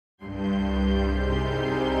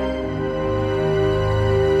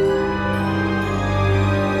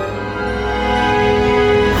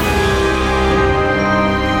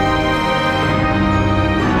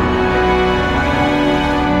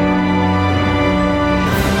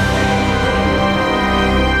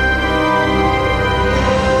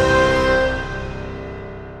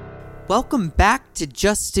Welcome back to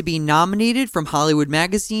Just to Be Nominated from Hollywood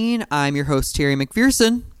Magazine. I'm your host, Terry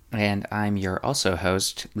McPherson. And I'm your also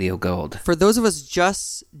host, Leo Gold. For those of us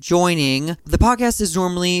just joining, the podcast is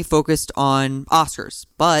normally focused on Oscars,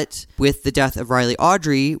 but with the death of Riley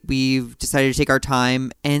Audrey, we've decided to take our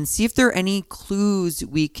time and see if there are any clues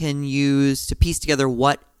we can use to piece together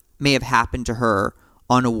what may have happened to her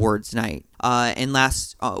on awards night. And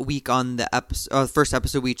last week on the first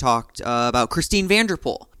episode, we talked about Christine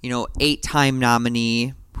Vanderpool, 8-time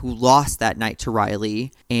nominee who lost that night to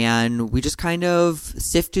Riley. And we just kind of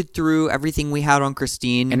sifted through everything we had on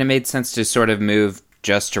Christine. And it made sense to sort of move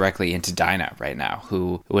just directly into Dinah right now,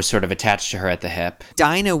 who was sort of attached to her at the hip.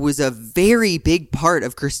 Dinah was a very big part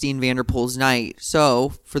of Christine Vanderpool's night.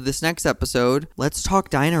 So for this next episode, let's talk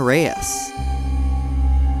Dinah Reyes.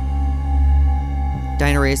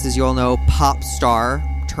 Dinah Reyes, as you all know, pop star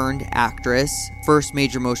turned actress. First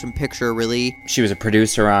major motion picture, really. She was a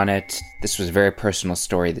producer on it. This was a very personal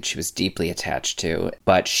story that she was deeply attached to,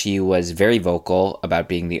 but she was very vocal about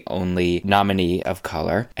being the only nominee of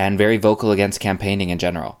color and very vocal against campaigning in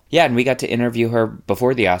general. Yeah, and we got to interview her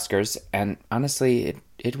before the Oscars, and honestly,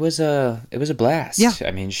 it was a blast. Yeah.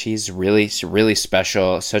 I mean, she's really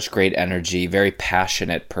special, such great energy, very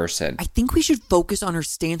passionate person. I think we should focus on her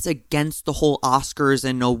stance against the whole Oscars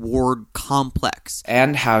and award complex.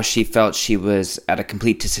 And how she felt she was at a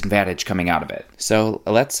complete disadvantage coming out of it. So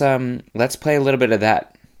let's play a little bit of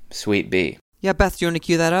that, Sweet B. Yeah, Beth, do you want to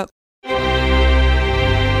cue that up?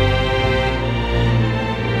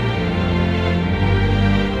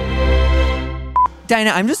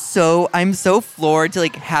 Dinah, I'm so floored to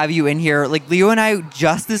have you in here. Leo and I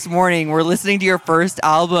just this morning were listening to your first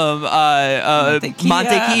album,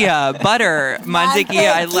 Mantequilla, Butter,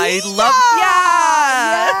 Mantequilla. I love,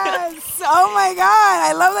 Yes. Oh my God,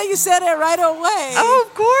 I love that you said it right away. Oh,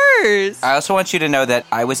 of course. I also want you to know that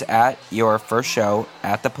I was at your first show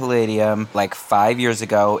at the Palladium 5 years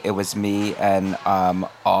ago. It was me and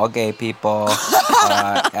all gay people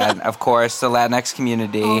and, of course, the Latinx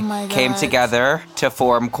community came together to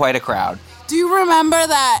form quite a crowd. Do you remember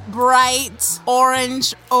that bright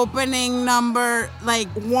orange opening number,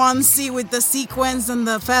 onesie with the sequins and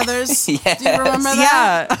the feathers? Yes. Do you remember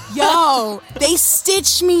that? Yeah. Yo, they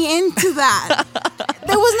stitched me into that.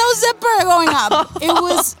 There was no zipper going up. It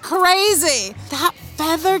was crazy. That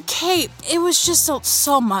feather cape, it was just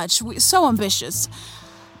so much, so ambitious.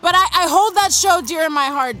 But I hold that show dear in my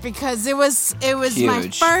heart because it was my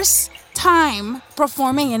first time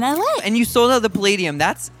performing in LA. And you sold out the Palladium.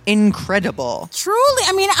 That's incredible. Truly.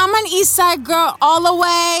 I mean, I'm an East Side girl all the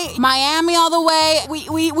way, Miami all the way.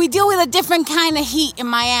 We deal with a different kind of heat in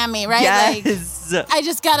Miami, right? Yes. I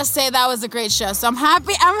just gotta say that was a great show. So I'm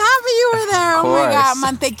happy you were there. Of Oh my God, course.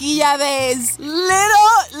 Mantequilla days.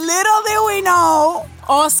 Little did we know.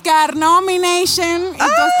 Oscar nomination y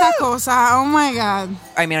toda esta cosa. Oh my God.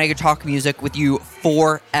 I mean, I could talk music with you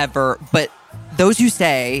forever, but Those Who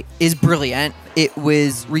Say is brilliant. It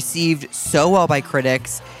was received so well by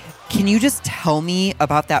critics. Can you just tell me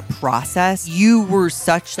about that process? You were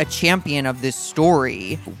such a champion of this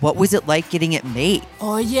story. What was it like getting it made?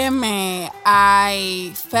 Óyeme,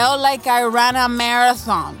 I felt like I ran a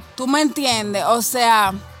marathon. ¿Tú me entiendes? O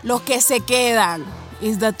sea, Los que se quedan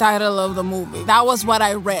is the title of the movie. That was what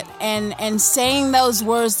I read. And saying those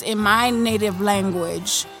words in my native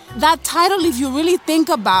language, that title, if you really think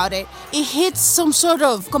about it, it hits some sort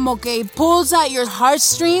of, como que pulls at your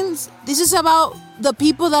heartstrings. This is about the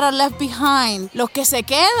people that are left behind, los que se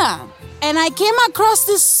quedan. And I came across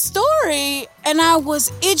this story and I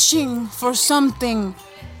was itching for something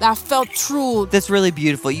that felt true. That's really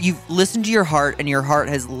beautiful. You've listened to your heart, and your heart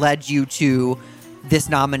has led you to this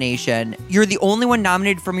nomination. You're the only one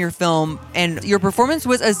nominated from your film, and your performance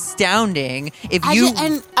was astounding.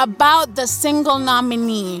 And about the single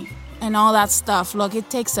nominee and all that stuff, look,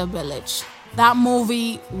 it takes a village. That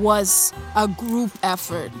movie was a group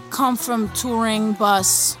effort. Come from touring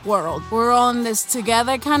bus world. We're all in this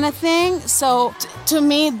together kind of thing. So to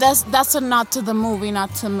me, that's a nod to the movie,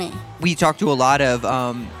 not to me. We talked to a lot of,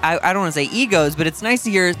 I don't want to say egos, but it's nice to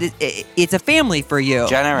hear it's a family for you.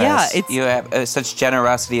 Generous. Yeah, you have such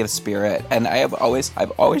generosity of spirit, and I've always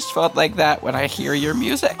felt like that when I hear your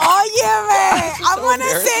music. Oh yeah, man! I'm so gonna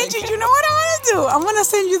very send you. You know what I'm gonna do? I'm gonna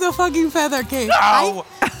send you the fucking feather cape. No.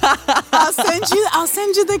 I'll send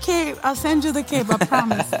you the cape. I'll send you the cape. I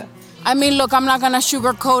promise. I mean, look, I'm not gonna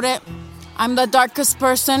sugarcoat it. I'm the darkest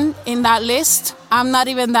person in that list. I'm not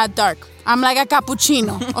even that dark. I'm like a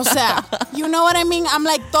cappuccino. O sea, you know what I mean? I'm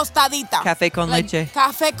like tostadita. Café con leche.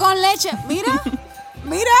 Café con leche. Mira.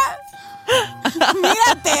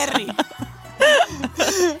 Mira Terry.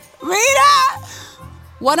 Mira.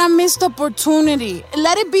 What a missed opportunity.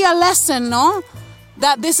 Let it be a lesson, no?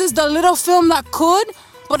 That this is the little film that could,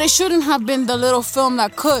 but it shouldn't have been the little film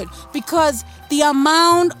that could. Because the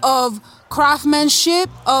amount of craftsmanship,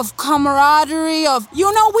 of camaraderie,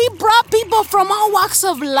 we brought people from all walks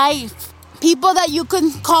of life. People that you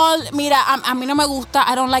can call, mira, a mí no me gusta,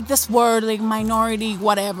 I don't like this word, like minority,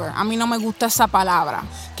 whatever. A mí no me gusta esa palabra.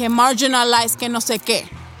 Que marginalized, que no sé qué.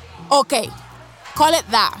 Okay, call it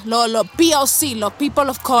that. Lo POC, los people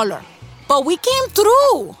of color. But we came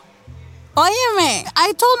through. Óyeme,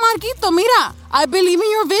 I told Marquito, mira, I believe in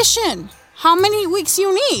your vision. How many weeks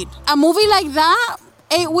you need? A movie like that,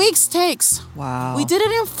 8 weeks takes. Wow. We did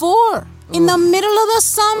it in 4. In the middle of the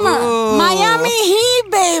summer. Ooh. Miami Heat,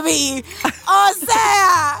 baby. O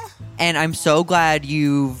sea. And I'm so glad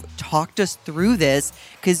you've talked us through this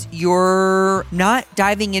because you're not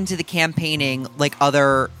diving into the campaigning like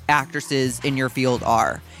other actresses in your field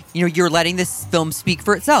are. You're letting this film speak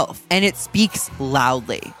for itself, and it speaks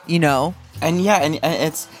loudly, And yeah,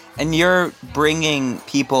 and you're bringing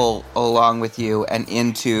people along with you and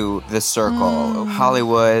into the circle.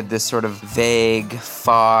 Hollywood, this sort of vague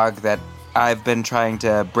fog that I've been trying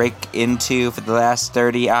to break into for the last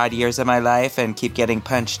 30-odd years of my life and keep getting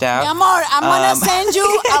punched out. Mi amor, I'm gonna send you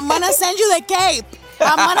the cape.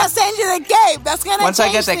 I'm gonna send you the cape. That's gonna Once change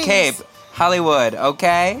I get the things. cape, Hollywood,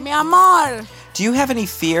 okay? Mi amor. Do you have any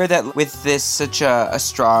fear that with this such a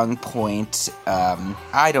strong point,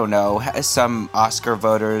 I don't know, some Oscar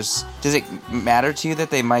voters, does it matter to you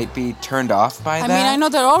that they might be turned off by that? I mean, I know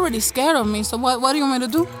they're already scared of me, so what do you want me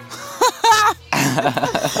to do?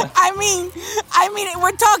 I mean,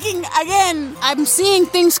 we're talking, again, I'm seeing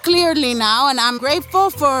things clearly now, and I'm grateful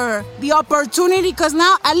for the opportunity, because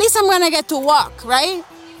now at least I'm going to get to walk, right?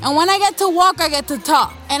 And when I get to walk, I get to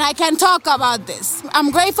talk. And I can talk about this. I'm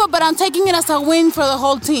grateful, but I'm taking it as a win for the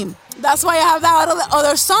whole team. That's why I have that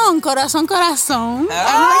other song, Corazón, Corazón.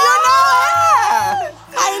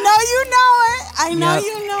 I know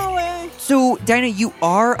you know it. So, Dinah, you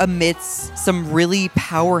are amidst some really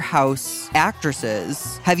powerhouse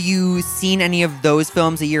actresses. Have you seen any of those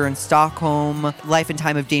films? A Year in Stockholm, Life and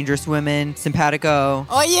Time of Dangerous Women, Simpatico?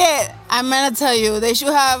 Oh, yeah. I'm going to tell you, they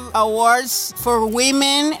should have awards for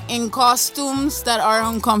women in costumes that are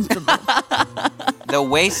uncomfortable. The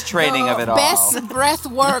waist training of it all. Best breath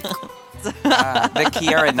work. The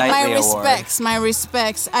Keira Knightley Award. My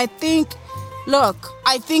respects. I think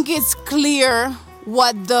it's clear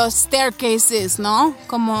what the staircase is, no?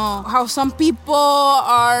 Como how some people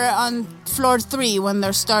are on floor 3 when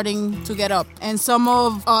they're starting to get up, and some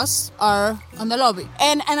of us are on the lobby.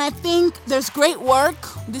 And I think there's great work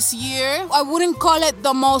this year. I wouldn't call it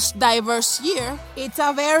the most diverse year. It's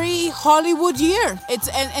a very Hollywood year.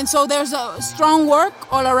 And so there's a strong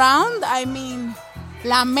work all around. I mean,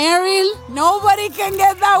 La Meryl, nobody can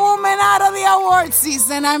get that woman out of the award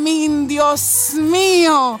season. I mean, Dios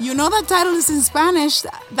mío. You know the title is in Spanish.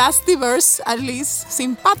 That's diverse, at least.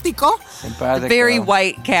 Simpático. Very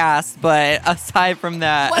white cast, but aside from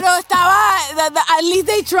that... Bueno, at least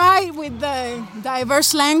they tried with the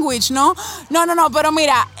diverse language, no? No, pero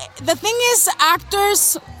mira, the thing is,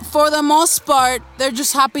 actors... For the most part, they're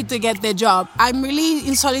just happy to get the job. I'm really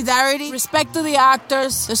in solidarity. Respect to the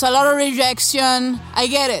actors. There's a lot of rejection. I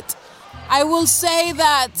get it. I will say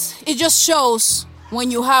that it just shows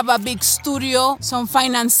when you have a big studio, some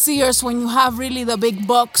financiers, when you have really the big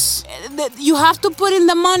bucks. You have to put in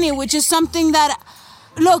the money, which is something that...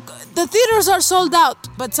 Look, the theaters are sold out,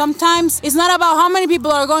 but sometimes it's not about how many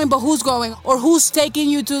people are going, but who's going, or who's taking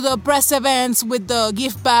you to the press events with the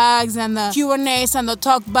gift bags and the Q&As and the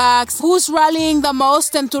talk backs. Who's rallying the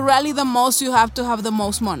most, and to rally the most, you have to have the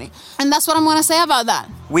most money. And that's what I'm going to say about that.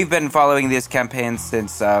 We've been following this campaign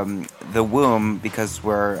since the womb because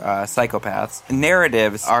we're psychopaths.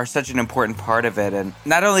 Narratives are such an important part of it, and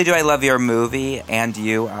not only do I love your movie, and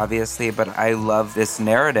you, obviously, but I love this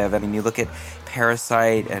narrative. I mean, you look at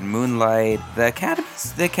Parasite and Moonlight. The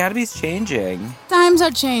Academy's changing. Times are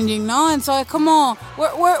changing, no? And so, come on,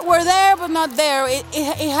 we're there, but not there.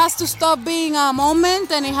 It has to stop being a moment,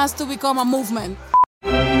 and it has to become a movement.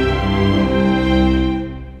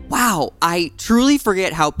 Wow, I truly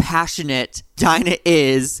forget how passionate Dinah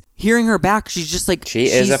is. Hearing her back, she's just like... She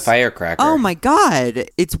is a firecracker. Oh my God,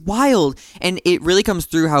 it's wild. And it really comes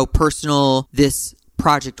through how personal this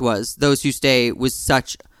project was. Those Who Stay was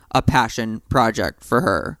such a passion project for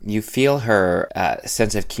her. You feel her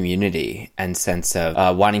sense of community and sense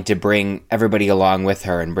of wanting to bring everybody along with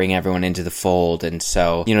her and bring everyone into the fold. And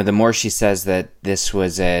so, the more she says that this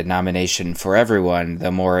was a nomination for everyone,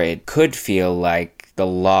 the more it could feel like the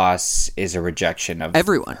loss is a rejection of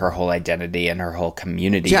everyone, her whole identity and her whole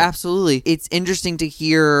community. Yeah, absolutely. It's interesting to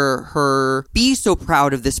hear her be so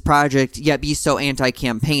proud of this project, yet be so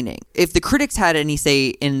anti-campaigning. If the critics had any say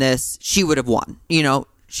in this, she would have won. You know,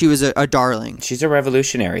 she was a darling. She's a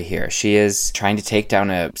revolutionary here. She is trying to take down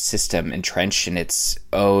a system entrenched in its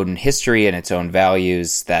own history and its own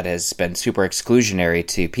values that has been super exclusionary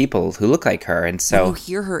to people who look like her. And so when you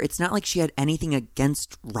hear her, it's not like she had anything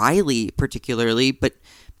against Riley particularly, but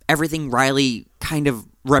everything Riley kind of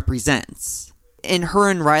represents. And her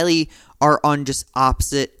and Riley are on just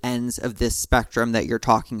opposite ends of this spectrum that you're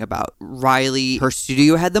talking about. Riley, her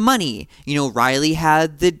studio had the money. You know, Riley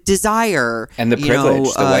had the desire. And the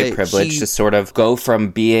privilege, the white privilege to sort of go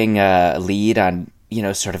from being a lead on, you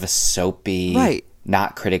know, sort of a soapy, right,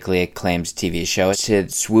 not critically acclaimed TV show to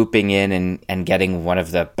swooping in and getting one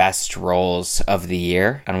of the best roles of the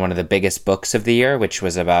year on one of the biggest books of the year, which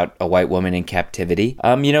was about a white woman in captivity.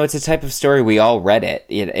 You know, it's a type of story we all read it.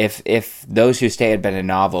 If Those Who Stay had been a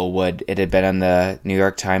novel, would it have been on the New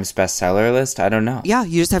York Times bestseller list? I don't know. Yeah,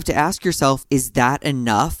 you just have to ask yourself, is that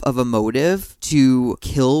enough of a motive to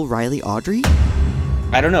kill Riley Audrey?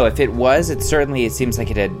 I don't know. If it was, it seems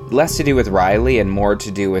like it had less to do with Riley and more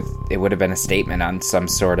to do with, it would have been a statement on some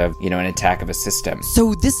sort of, you know, an attack of a system.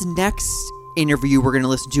 So this next interview we're going to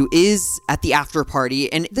listen to is at the after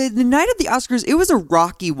party. And the night of the Oscars, it was a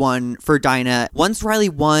rocky one for Dinah. Once Riley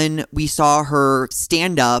won, we saw her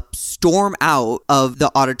stand up, storm out of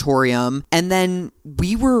the auditorium, and then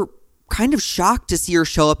we were kind of shocked to see her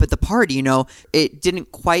show up at the party. You know, it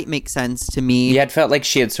didn't quite make sense to me. Yeah, it felt like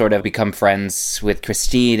she had sort of become friends with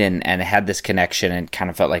Christine and had this connection, and kind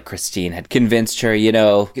of felt like Christine had convinced her, you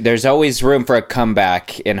know, there's always room for a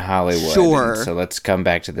comeback in Hollywood. Sure. So let's come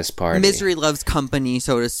back to this party. Misery loves company,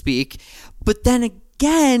 so to speak. But then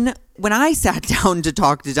again, when I sat down to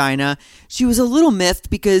talk to Dinah, she was a little miffed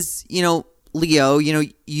because, you know, Leo, you know,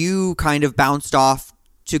 you kind of bounced off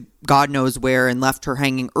to God knows where and left her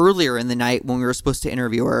hanging earlier in the night when we were supposed to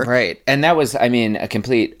interview her. Right. And that was, I mean, a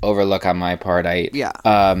complete overlook on my part.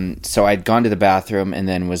 So I'd gone to the bathroom and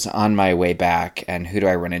then was on my way back, and who do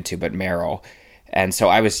I run into but Meryl? And so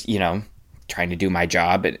I was, you know, trying to do my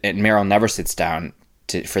job, and Meryl never sits down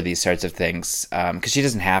for these sorts of things because she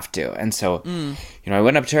doesn't have to. And so, you know, I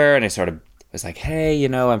went up to her and I sort of was like, hey, you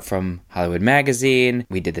know, I'm from Hollywood Magazine.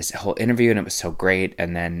 We did this whole interview and it was so great.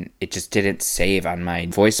 And then it just didn't save on my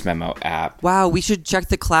voice memo app. Wow, we should check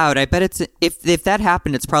the cloud. I bet it's, if that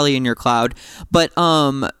happened, it's probably in your cloud. But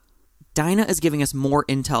Dinah is giving us more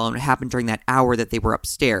intel on what happened during that hour that they were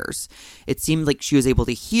upstairs. It seemed like she was able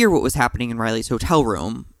to hear what was happening in Riley's hotel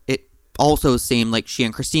room. It also seemed like she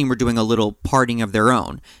and Christine were doing a little partying of their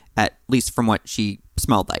own, at least from what she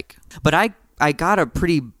smelled like. But I got a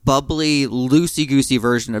pretty bubbly, loosey-goosey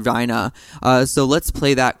version of Dinah, so let's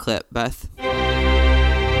play that clip, Beth.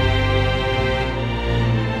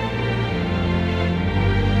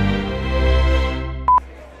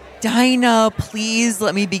 Dinah, please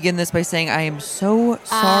let me begin this by saying I am so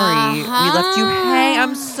sorry we left you hang.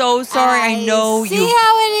 I'm so sorry. I know see you.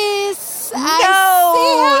 How it is. No. I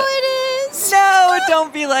see how it is. No,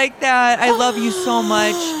 don't be like that. I love you so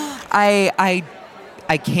much.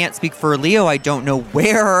 I can't speak for Leo. I don't know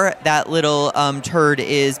where that little turd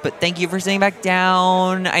is, but thank you for sitting back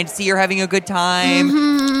down. I see you're having a good time.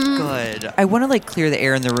 Mm-hmm. Good. I want to clear the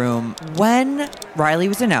air in the room. When Riley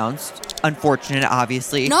was announced, unfortunate,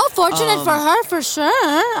 obviously. No, fortunate for her, for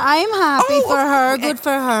sure. I'm happy for her. Good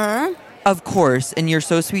for her. Of course, and you're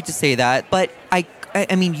so sweet to say that. But I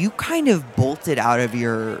mean, you kind of bolted out of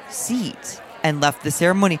your seat and left the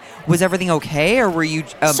ceremony. Was everything okay, or were you?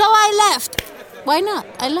 So I left. Why not?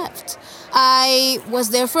 I left. I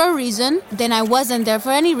was there for a reason, then I wasn't there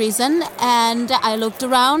for any reason, and I looked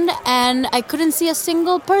around and I couldn't see a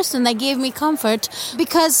single person that gave me comfort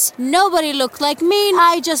because nobody looked like me.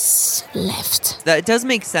 I just left. That does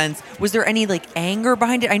make sense. Was there any anger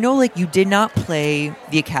behind it? I know you did not play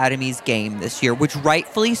the Academy's game this year, which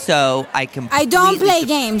rightfully so. I don't play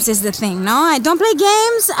games is the thing, no? I don't play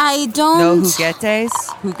games. I don't... No juguetes?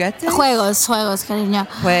 Juguetes? Juegos, cariño.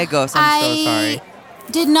 Juegos, I'm so sorry.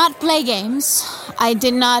 Did not play games. I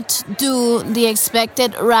did not do the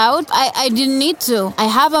expected route. I didn't need to. I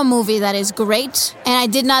have a movie that is great, and I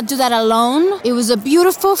did not do that alone. It was a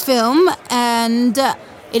beautiful film, and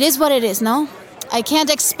it is what it is, no? I can't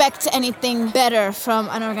expect anything better from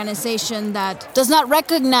an organization that does not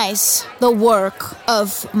recognize the work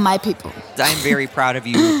of my people. I'm very proud of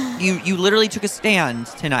you. You literally took a stand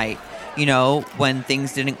tonight, when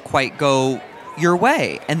things didn't quite go your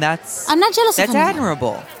way, and I'm not jealous of that's anyone.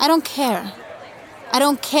 admirable. I don't care. I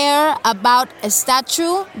don't care about a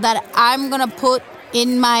statue that I'm gonna put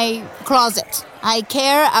in my closet. I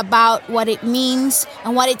care about what it means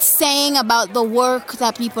and what it's saying about the work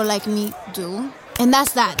that people like me do. And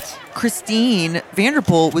that's that. Christine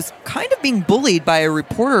Vanderpool was kind of being bullied by a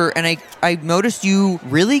reporter, and I noticed you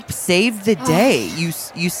really saved the day.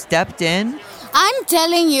 You stepped in. I'm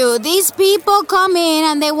telling you, these people come in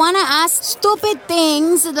and they want to ask stupid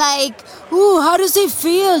things like, ooh, how does it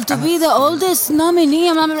feel to be the oldest nominee?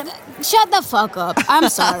 I'm like, shut the fuck up. I'm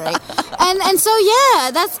sorry. and so,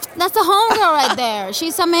 yeah, that's a homegirl right there.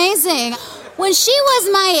 She's amazing. When she was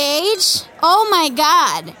my age, oh my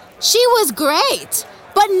God, she was great.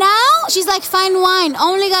 But now she's like fine wine,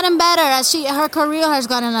 only gotten better as her career has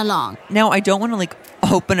gotten along. Now, I don't want to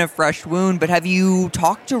open a fresh wound, but have you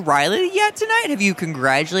talked to Riley yet tonight? Have you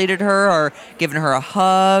congratulated her or given her a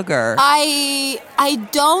hug or? I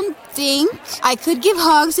don't think I could give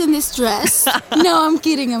hugs in this dress. No, I'm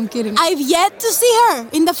kidding. I've yet to see her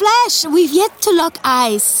in the flesh. We've yet to lock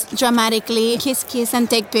eyes dramatically, kiss, and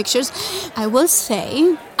take pictures. I will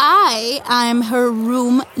say, I am her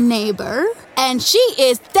room neighbor. And she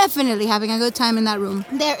is definitely having a good time in that room.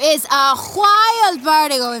 There is a wild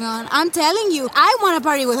party going on. I'm telling you, I want to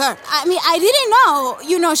party with her. I mean, I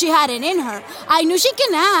didn't know, she had it in her. I knew she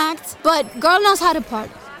can act, but girl knows how to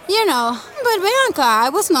party. But Bianca, I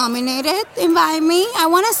was nominated. Invite me. I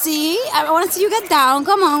want to see you get down.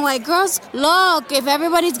 Come on, white girls. Look, if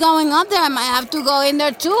everybody's going up there, I might have to go in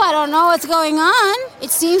there too. I don't know what's going on. It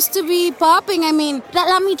seems to be popping. I mean,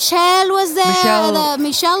 La Michelle was there. The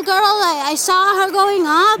Michelle girl. I saw her going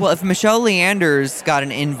up. Well, if Michelle Leanders got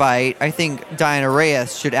an invite, I think Diana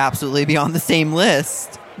Reyes should absolutely be on the same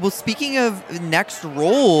list. Well, speaking of next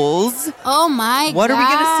roles, oh my God, what are we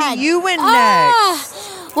going to see you in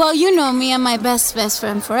next? Well, you know me and my best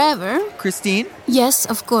friend forever. Christine? Yes,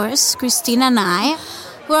 of course. Christine and I.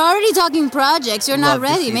 We're already talking projects. You're not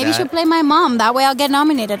ready. Maybe you should play my mom. That way I'll get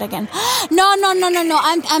nominated again. No.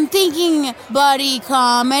 I'm thinking buddy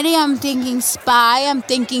comedy. I'm thinking spy. I'm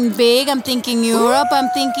thinking big. I'm thinking Europe. I'm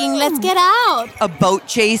thinking let's get out. A boat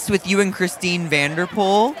chase with you and Christine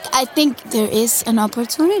Vanderpool? I think there is an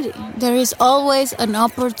opportunity. There is always an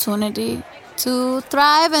opportunity to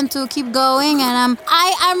thrive and to keep going, and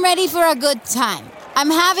I'm ready for a good time.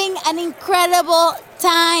 I'm having an incredible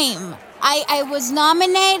time. I was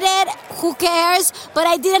nominated, who cares? But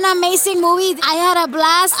I did an amazing movie. I had a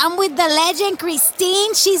blast. I'm with the legend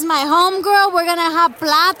Christine. She's my homegirl. We're gonna have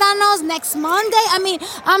Plátanos next Monday. I mean,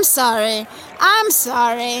 I'm sorry.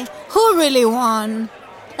 Who really won?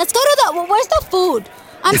 Let's go to where's the food?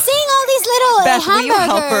 I'm seeing all these little Beth, hamburgers. will you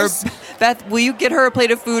help her? Beth, will you get her a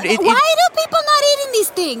plate of food? Why do people not eating these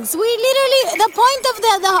things? We literally, the point of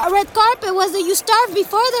the red carpet was that you starve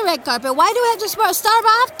before the red carpet. Why do we have to starve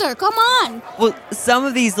after? Come on. Well, some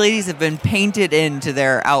of these ladies have been painted into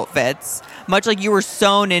their outfits, much like you were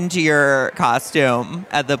sewn into your costume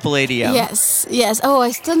at the Palladium. Yes. Oh,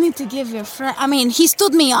 I still need to give your friend. I mean, he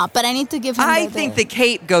stood me up, but I need to give him. I think the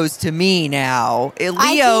cape goes to me now.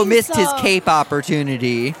 Leo missed his cape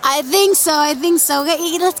opportunity. I think so. Okay,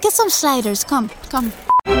 let's get some sliders. Come.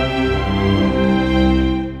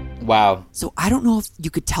 Wow. So I don't know if you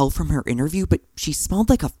could tell from her interview, but she smelled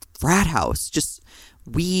like a frat house. Just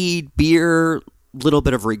weed, beer, little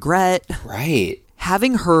bit of regret. Right.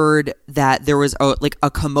 Having heard that there was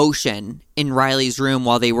a commotion in Riley's room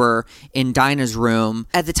while they were in Dinah's room,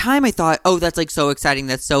 at the time I thought, oh, that's so exciting.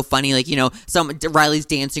 That's so funny. Riley's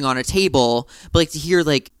dancing on a table. But to hear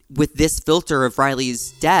with this filter of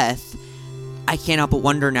Riley's death, I can't help but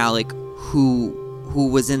wonder now who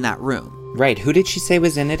was in that room. Right. Who did she say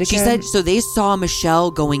was in it again? She said, so they saw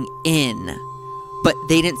Michelle going in, but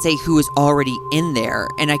they didn't say who was already in there.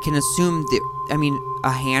 And I can assume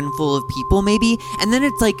a handful of people maybe. And then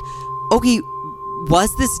it's okay,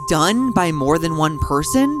 was this done by more than one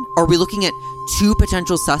person? Are we looking at 2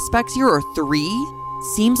 potential suspects here or 3?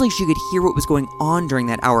 Seems like she could hear what was going on during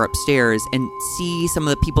that hour upstairs and see some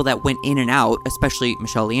of the people that went in and out, especially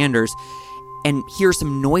Michelle Leanders, and hear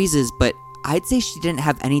some noises, but I'd say she didn't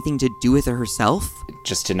have anything to do with it herself.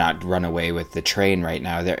 Just to not run away with the train right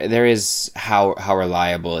now. There is how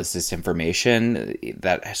reliable is this information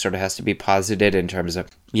that sort of has to be posited in terms of,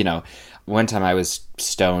 one time I was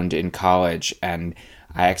stoned in college and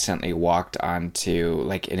I accidentally walked onto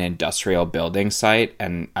an industrial building site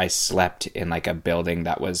and I slept in a building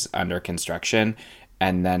that was under construction.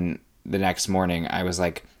 And then the next morning I was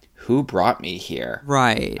like, who brought me here?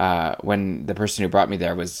 Right. When the person who brought me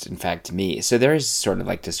there was, in fact, me. So there is sort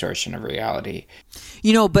of distortion of reality.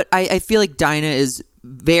 But I feel like Dinah is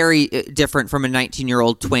very different from a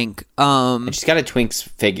 19-year-old twink. And she's got a twink's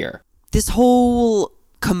figure. This whole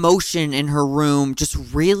commotion in her room just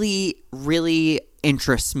really, really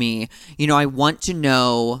interests me. You know, I want to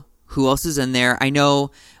know who else is in there. I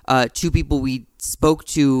know 2 people we spoke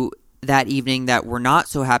to that evening that were not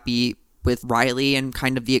so happy with Riley and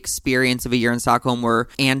kind of the experience of A Year in Stockholm were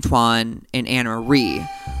Antoine and Anna Marie,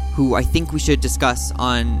 who I think we should discuss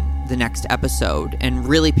on the next episode and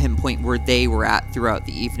really pinpoint where they were at throughout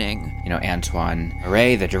the evening. You know, Antoine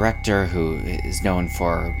Marais, the director, who is known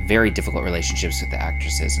for very difficult relationships with the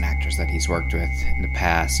actresses and actors that he's worked with in the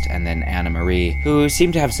past, and then Anna Marie, who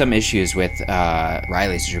seemed to have some issues with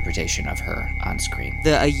Riley's interpretation of her on screen.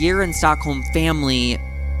 The A Year in Stockholm family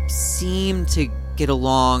seemed to get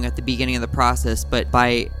along at the beginning of the process, but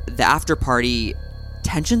by the after party,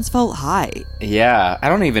 tensions felt high. Yeah, I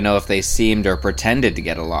don't even know if they seemed or pretended to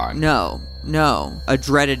get along. No. A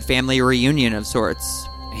dreaded family reunion of sorts.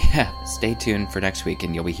 Yeah, stay tuned for next week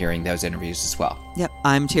and you'll be hearing those interviews as well. Yep,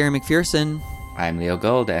 I'm Terry McPherson. I'm Leo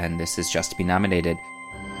Gold, and this is Just to Be Nominated.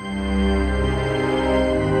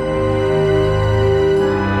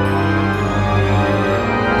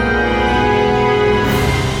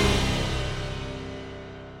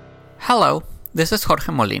 Hello, this is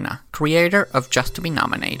Jorge Molina, creator of Just to Be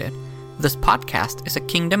Nominated. This podcast is a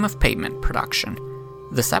Kingdom of Pavement production.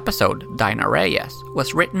 This episode, Dinah Reyes,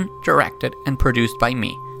 was written, directed, and produced by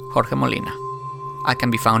me, Jorge Molina. I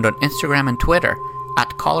can be found on Instagram and Twitter at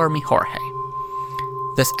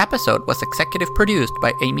ColorMeJorge. This episode was executive produced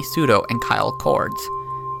by Amy Sudo and Kyle Cords.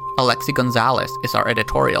 Alexi Gonzalez is our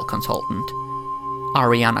editorial consultant.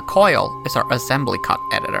 Ariana Coyle is our assembly cut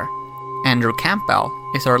editor. Andrew Campbell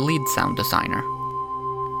is our lead sound designer.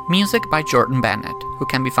 Music by Jordan Bennett, who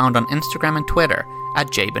can be found on Instagram and Twitter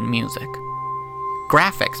at JabenMusic.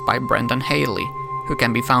 Graphics by Brendan Haley, who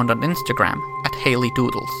can be found on Instagram at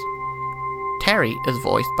HaleyDoodles. Terry is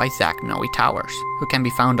voiced by Zach Noe Towers, who can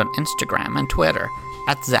be found on Instagram and Twitter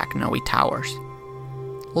at Zach Noe Towers.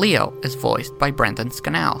 Leo is voiced by Brendan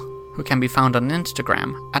Scannell, who can be found on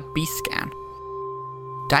Instagram at bscan.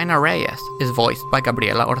 Dinah Reyes is voiced by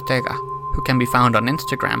Gabriela Ortega, who can be found on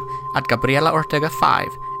Instagram at Gabriela Ortega 5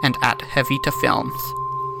 and at Hevita Films.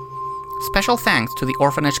 Special thanks to the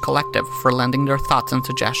Orphanage Collective for lending their thoughts and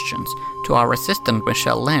suggestions to our assistant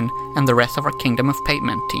Michelle Lynn and the rest of our Kingdom of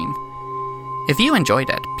Pavement team. If you enjoyed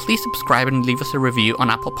it, please subscribe and leave us a review on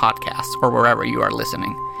Apple Podcasts or wherever you are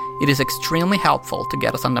listening. It is extremely helpful to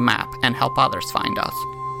get us on the map and help others find us.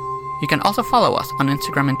 You can also follow us on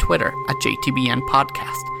Instagram and Twitter at JTBN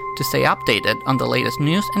Podcast to stay updated on the latest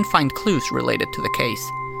news and find clues related to the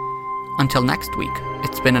case. Until next week,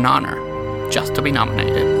 it's been an honor just to be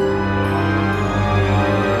nominated.